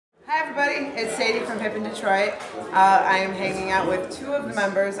everybody. It's Sadie from Pippin Detroit. I am hanging out with two of the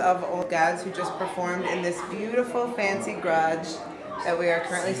members of Old Gods who just performed in this beautiful, fancy garage that we are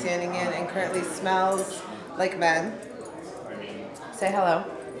currently standing in and currently smells like men. Say hello.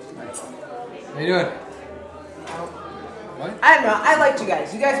 How you doing? What? I don't know. I liked you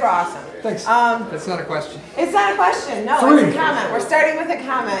guys. You guys were awesome. Thanks. That's not a question. It's not a question. No, it's a comment. We're starting with a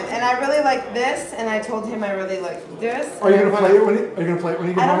comment, and I really like this, and I told him I really like this. Are you gonna play it when you get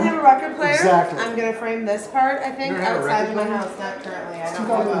home? I don't have a record player. Exactly. I'm gonna frame this part. I think outside of my house, not currently. It's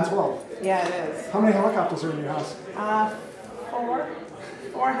 2012. Yeah, it is. How many helicopters are in your house?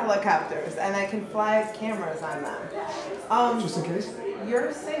 Four helicopters, and I can fly cameras on them. Just in case.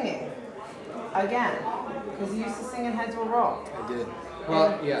 You're singing again because you used to sing in Heads Will Roll. I did.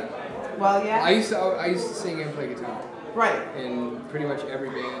 Well, yeah. Well, yeah. I used to sing and play guitar. Right. In pretty much every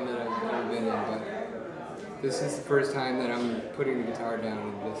band that I've ever been in, but this is the first time that I'm putting the guitar down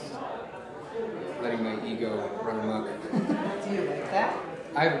and just letting my ego run amok. Do you like that?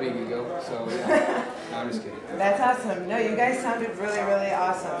 I have a big ego, so yeah. No, I'm just kidding. That's awesome. No, you guys sounded really, really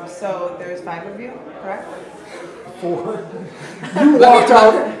awesome. So there's 5 of you, correct? 4. You walked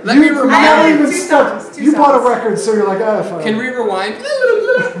out. Let me remind you bought a record, so you're like, ah, fine. Can we rewind?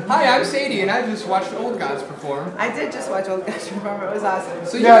 Hi, I'm Sadie, and I just watched Old Gods perform. I did just watch Old Gods perform. It was awesome.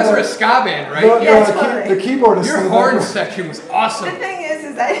 So you guys are a ska band, right? Yeah, totally. The keyboard is your horn section was awesome. The thing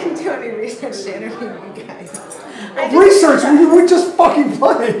is I didn't do any research to interview you guys. Research? We just fucking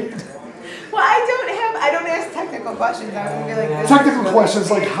played. Well, I don't ask technical questions. I would be like this. Technical questions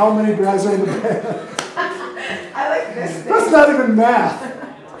like how many guys are in the band. I like this thing. That's not even math.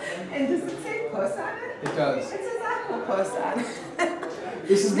 And does it say post on it? It does. It says Apple post on it.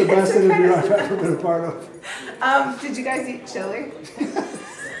 This is the best interview I've ever been a part of. Did you guys eat chili?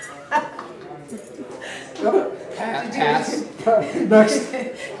 Pass. Next.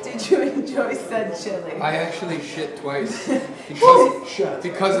 Did you enjoy said chili? I actually shit twice.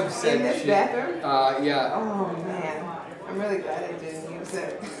 Because of said in this shit. bathroom? Yeah. Oh man, I'm really glad I didn't use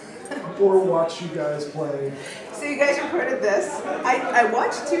it. Or watch you guys play. So you guys recorded this. I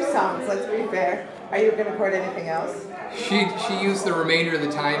watched 2 songs, let's be fair. Are you going to record anything else? She used the remainder of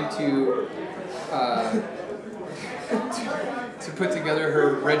the time to put together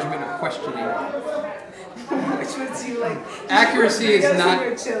her regimen of questioning. Which was you like? Accuracy is not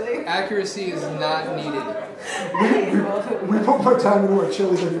needed. We put more time into our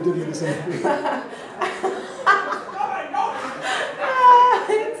chili than you did in this interview.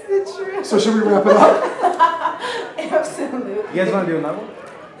 It's the truth. So should we wrap it up? Absolutely. You guys want to do another one?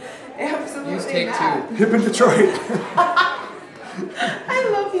 Absolutely. Use take not. 2. Pippin Detroit. I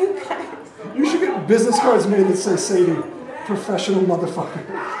love you guys. You should get business cards made that say Sadie, professional motherfucker.